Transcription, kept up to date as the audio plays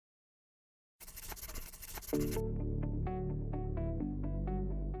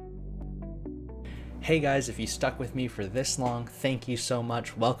Hey guys, if you stuck with me for this long, thank you so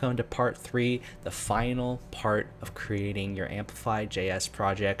much. Welcome to part 3, the final part of creating your Amplify JS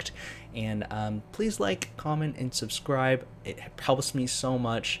project. And please like, comment, and subscribe. It helps me so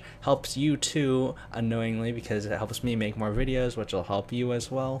much, helps you too, unknowingly, because it helps me make more videos, which will help you as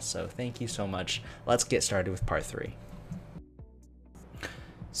well. So thank you so much. Let's get started with part 3.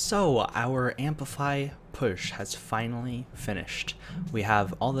 So our Amplify push has finally finished. We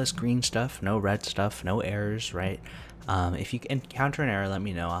have all this green stuff, no red stuff, no errors, right? If you encounter an error, let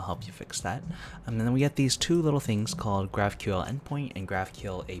me know, I'll help you fix that. And then we get these two little things called GraphQL endpoint and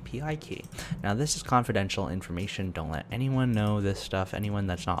GraphQL API key. Now this is confidential information, don't let anyone know this stuff, anyone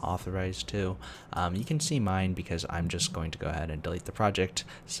that's not authorized to. You can see mine because I'm just going to go ahead and delete the project,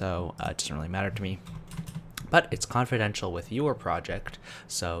 so it doesn't really matter to me. But it's confidential with your project,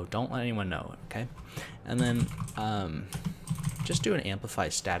 so don't let anyone know, okay? And then just do an Amplify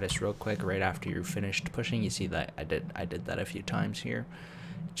status real quick right after you're finished pushing. You see that I did that a few times here.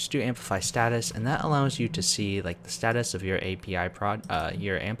 Just do Amplify status, and that allows you to see like the status of your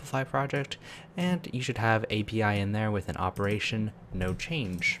your Amplify project, and you should have API in there with an operation no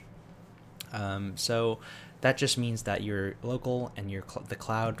change. So that just means that your local and the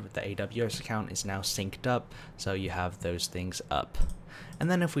cloud with the AWS account is now synced up, so you have those things up.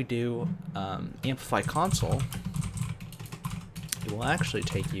 And then if we do Amplify Console, it will actually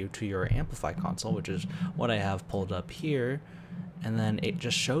take you to your Amplify Console, which is what I have pulled up here, and then it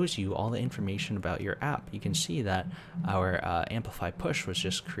just shows you all the information about your app. You can see that our Amplify push was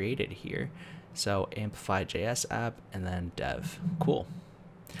just created here. So Amplify JS app and then dev. Cool.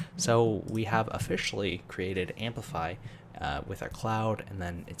 So we have officially created Amplify with our cloud, and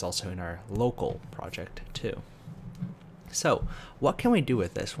then it's also in our local project too. So what can we do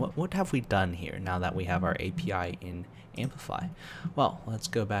with this? What have we done here now that we have our API in Amplify? Well, let's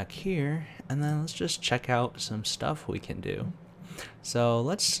go back here and then let's just check out some stuff we can do. So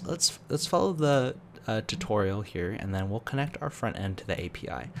let's follow the tutorial here, and then we'll connect our front end to the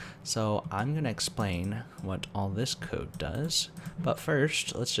API. So I'm going to explain what all this code does, but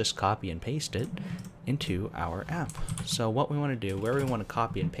first let's just copy and paste it into our app. So what we want to do, where we want to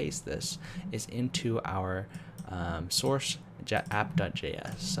copy and paste this, is into our source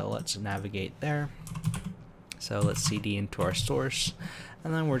app.js. So let's navigate there. So let's cd into our source,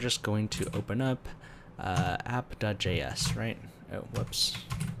 and then we're just going to open up app.js, right? Oh, whoops.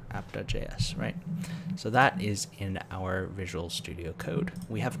 App.js, right? So that is in our Visual Studio Code.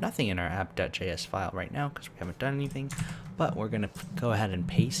 We have nothing in our app.js file right now because we haven't done anything, but we're going to go ahead and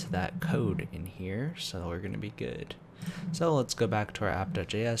paste that code in here, so we're going to be good. So let's go back to our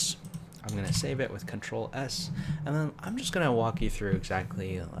app.js. I'm going to save it with Control S, and then I'm just going to walk you through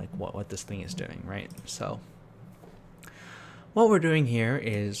exactly like what this thing is doing, right? So what we're doing here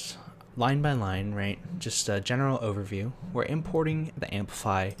is line by line, right? Just a general overview. We're importing the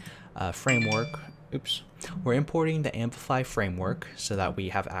Amplify framework. Oops. We're importing the Amplify framework so that we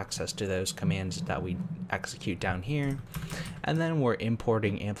have access to those commands that we execute down here. And then we're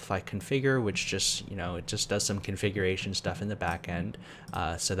importing Amplify configure, which just, it just does some configuration stuff in the back end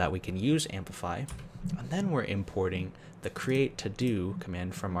so that we can use Amplify. And then we're importing the create to do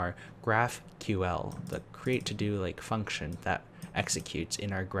command from our GraphQL, the create to do like function that executes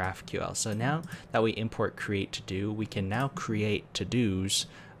in our GraphQL. So now that we import create to do, we can now create to dos,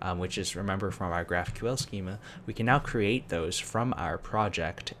 which is, remember, from our GraphQL schema. We can now create those from our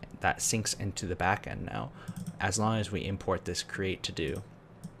project that syncs into the backend now, as long as we import this create to do.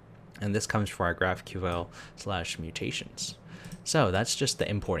 And this comes from our GraphQL/mutations. So that's just the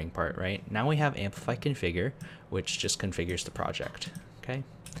importing part, right? Now we have Amplify configure, which just configures the project, okay?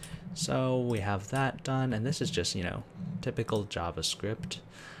 So we have that done, and this is just, typical JavaScript.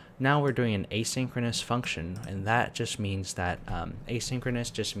 Now we're doing an asynchronous function, and that just means that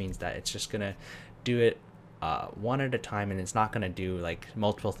asynchronous just means that it's just gonna do it one at a time, and it's not gonna do like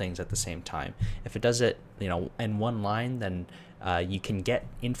multiple things at the same time. If it does it, in one line, then you can get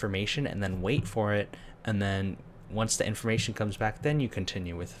information and then wait for it, and then once the information comes back, then you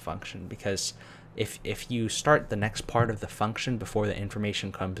continue with the function, because if you start the next part of the function before the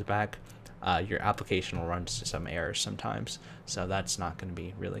information comes back, your application will run into some errors sometimes, so that's not going to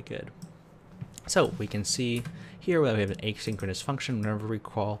be really good. So we can see here we have an asynchronous function. Whenever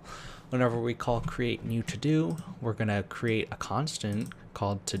we call create new to do, we're going to create a constant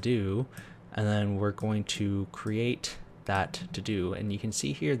called to do, and then we're going to create that to do. And you can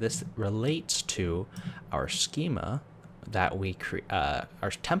see here this relates to our schema that we our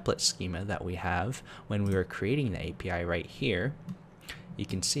template schema that we have when we were creating the API right here. you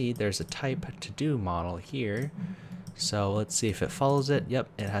can see there's a type to do model here. So let's see if it follows it. Yep,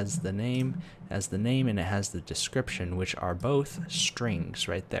 it has the name, and it has the description, which are both strings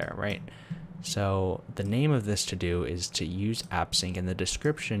right there, right? So the name of this to do is to use AppSync, and the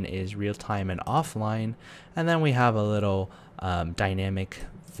description is real time and offline. And then we have a little dynamic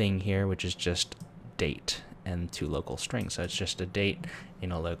thing here, which is just date and 2 local strings. So it's just a date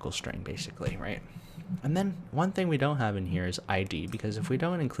in a local string, basically, right? And then one thing we don't have in here is ID, because if we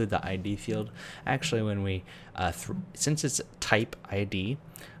don't include the ID field, actually when we, since it's type ID,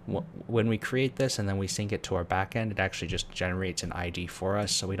 when we create this and then we sync it to our backend, it actually just generates an ID for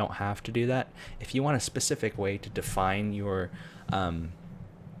us, so we don't have to do that. If you want a specific way to define your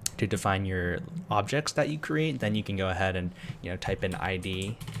objects that you create, then you can go ahead and type in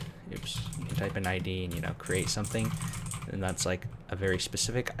ID. Oops, you can type in ID and create something, and that's like a very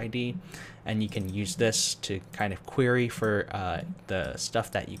specific ID, and you can use this to kind of query for the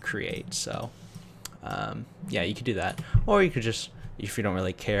stuff that you create. So yeah, you could do that, or you could just, if you don't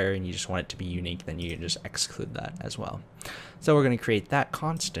really care and you just want it to be unique, then you can just exclude that as well. So we're going to create that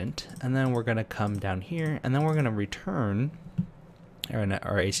constant, and then we're going to come down here, and then we're going to return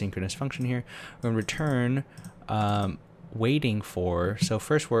our asynchronous function here. We're going to return waiting for, so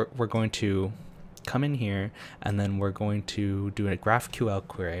first we're going to come in here, and then we're going to do a GraphQL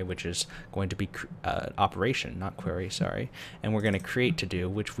query, which is going to be operation, not query, sorry. And we're going to create to do,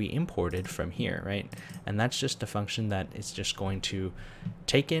 which we imported from here, right? And that's just a function that is just going to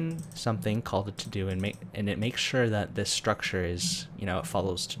take in something called a to do and it makes sure that this structure is, it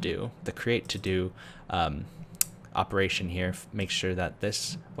follows to do. The create to do operation here makes sure that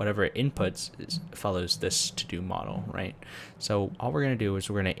this, whatever it inputs, follows this to do model, right? So all we're going to do is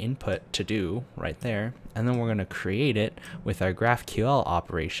we're going to input to do right there, and then we're going to create it with our GraphQL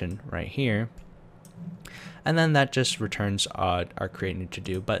operation right here, and then that just returns our create to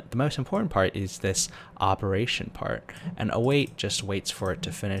do. But the most important part is this operation part, and await just waits for it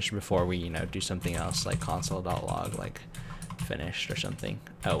to finish before we do something else like console.log, like finished or something.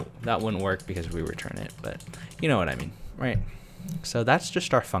 Oh, that wouldn't work because we return it, but you know what I mean, right? So that's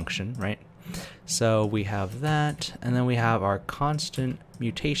just our function, right? So we have that, and then we have our constant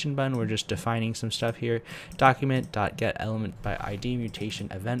mutation button. We're just defining some stuff here. Document.getElementById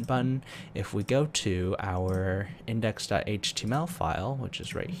mutation event button. If we go to our index.html file, which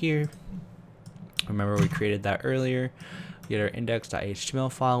is right here, remember we created that earlier, get our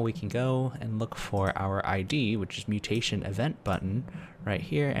index.html file, we can go and look for our ID, which is mutation event button right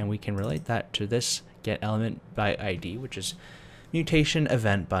here, and we can relate that to this get element by ID, which is mutation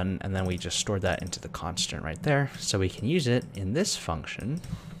event button, and then we just store that into the constant right there, so we can use it in this function,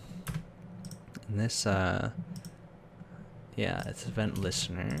 in this yeah, it's event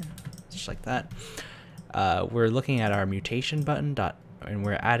listener, just like that. We're looking at our mutation button and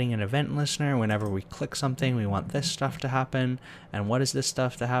we're adding an event listener. Whenever we click something, we want this stuff to happen. And what is this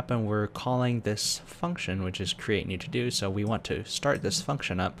stuff to happen? We're calling this function, which is create new to do. So we want to start this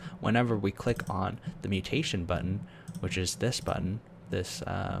function up whenever we click on the mutation button, which is this button, this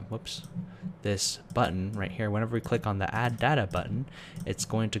this button right here. Whenever we click on the add data button, it's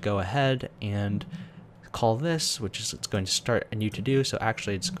going to go ahead and call this, which is it's going to start a new to do. So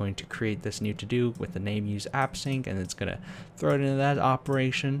actually it's going to create this new to do with the name use AppSync, and it's going to throw it into that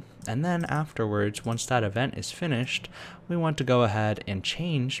operation. And then afterwards, once that event is finished, we want to go ahead and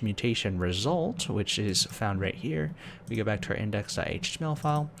change mutation result, which is found right here. We go back to our index.html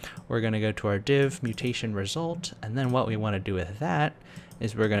file. We're going to go to our div mutation result, and then what we want to do with that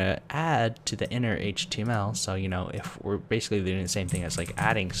is we're going to add to the inner HTML. So if we're basically doing the same thing as like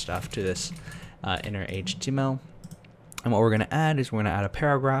adding stuff to this inner HTML, and what we're going to add is we're going to add a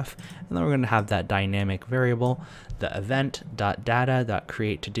paragraph, and then we're going to have that dynamic variable, the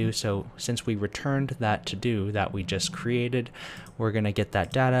event.data.create to do. So since we returned that to do that we just created, we're going to get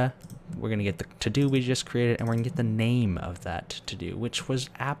that data, we're going to get the to do we just created, and we're going to get the name of that to do, which was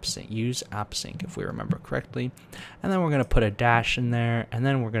AppSync, use AppSync if we remember correctly. And then we're going to put a dash in there, and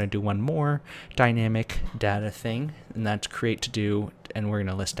then we're going to do one more dynamic data thing, and that's create to do, and we're going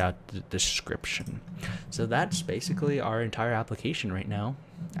to list out the description. So that's basically our entire application right now.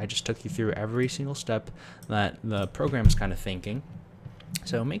 I just took you through every single step that the program's kind of thinking.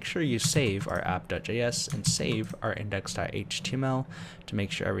 So make sure you save our app.js and save our index.html to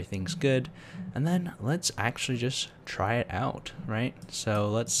make sure everything's good. And then let's actually just try it out, right? So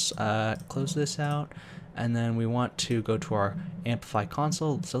let's close this out, and then we want to go to our Amplify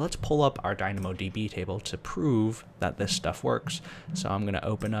Console. So let's pull up our DynamoDB table to prove that this stuff works. So I'm going to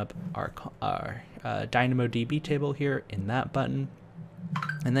open up our DynamoDB table here in that button.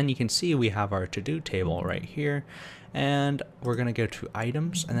 And then you can see we have our to-do table right here, and we're going to go to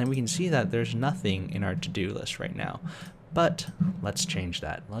items, and then we can see that there's nothing in our to-do list right now. But let's change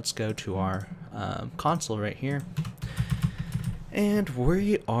that. Let's go to our console right here, and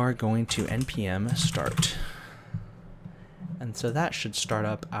we are going to npm start. And so that should start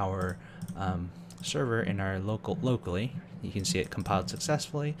up our server in our locally. You can see it compiled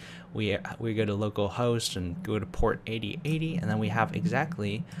successfully. We go to localhost and go to port 8080, and then we have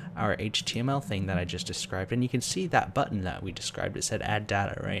exactly our HTML thing that I just described. And you can see that button that we described. It said add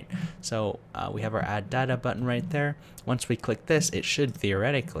data, right? So we have our add data button right there. Once we click this, it should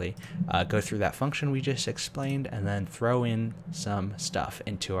theoretically go through that function we just explained and then throw in some stuff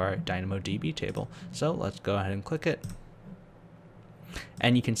into our DynamoDB table. So let's go ahead and click it.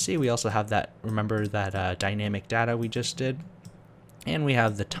 And you can see we also have that, remember that dynamic data we just did, and we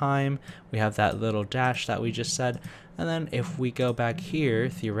have the time, we have that little dash that we just said, and then if we go back here,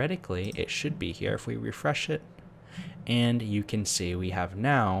 theoretically it should be here if we refresh it, and you can see we have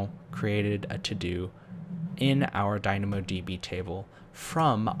now created a to-do in our DynamoDB table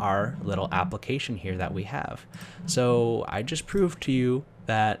from our little application here that we have. So I just proved to you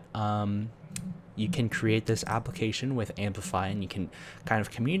that you can create this application with Amplify, and you can kind of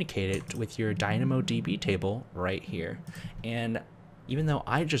communicate it with your DynamoDB table right here. And even though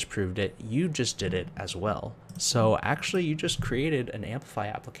I just proved it, you just did it as well. So actually you just created an Amplify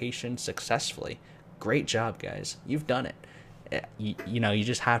application successfully. Great job, guys. You've done it. You know, you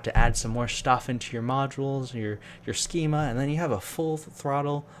just have to add some more stuff into your modules, your schema, and then you have a full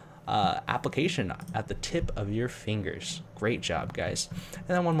throttle application at the tip of your fingers. Great job, guys. And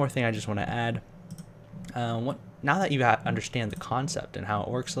then one more thing I just want to add. Now that you understand the concept and how it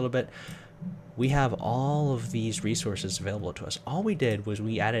works a little bit, we have all of these resources available to us. All we did was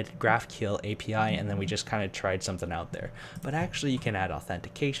we added GraphQL API, and then we just kind of tried something out there. But actually you can add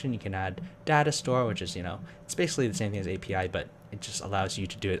authentication, you can add data store, which is, you know, it's basically the same thing as API, but it just allows you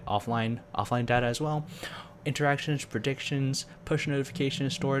to do it offline data as well. Interactions, predictions, push notification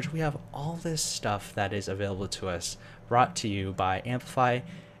storage. We have all this stuff that is available to us, brought to you by Amplify,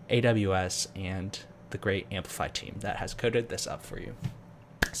 AWS, and the great Amplify team that has coded this up for you.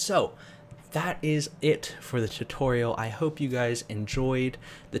 So that is it for the tutorial. I hope you guys enjoyed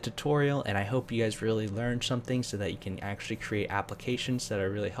the tutorial, and I hope you guys really learned something so that you can actually create applications that are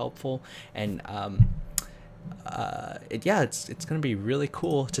really helpful. And yeah, it's gonna be really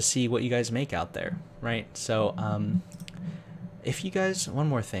cool to see what you guys make out there, right? So if you guys, one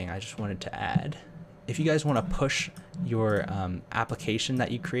more thing I just wanted to add. If you guys want to push your application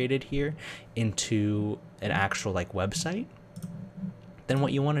that you created here into an actual like website, then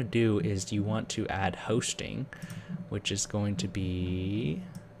what you want to do is you want to add hosting, which is going to be,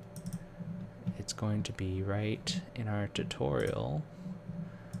 it's going to be right in our tutorial.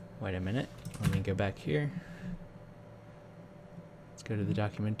 Wait a minute, let me go back here. Let's go to the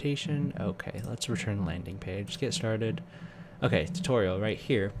documentation. Okay, let's return the landing page. Get started. Okay, tutorial right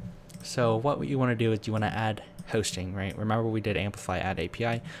here. So what you want to do is you want to add hosting, right? Remember we did Amplify add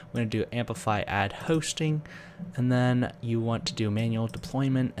API. We're going to do Amplify add hosting, and then you want to do manual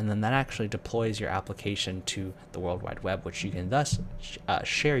deployment, and then that actually deploys your application to the World Wide Web, which you can thus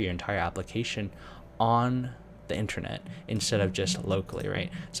share your entire application on the internet instead of just locally, right?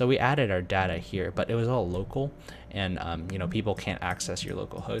 So we added our data here, but it was all local, and you know, people can't access your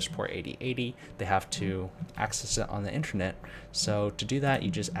local host port 8080. They have to access it on the internet. So to do that,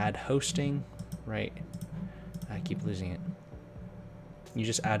 you just add hosting, right? I keep losing it. You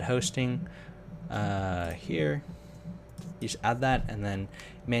just add hosting here. You just add that, and then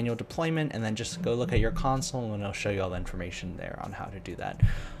manual deployment, and then just go look at your console, and it'll show you all the information there on how to do that.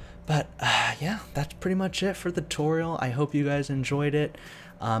 But yeah, that's pretty much it for the tutorial. I hope you guys enjoyed it.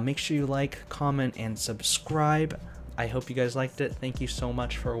 Make sure you like, comment, and subscribe. I hope you guys liked it. Thank you so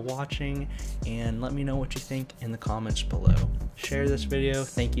much for watching, and let me know what you think in the comments below. Share this video.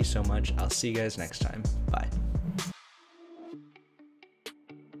 Thank you so much. I'll see you guys next time. Bye.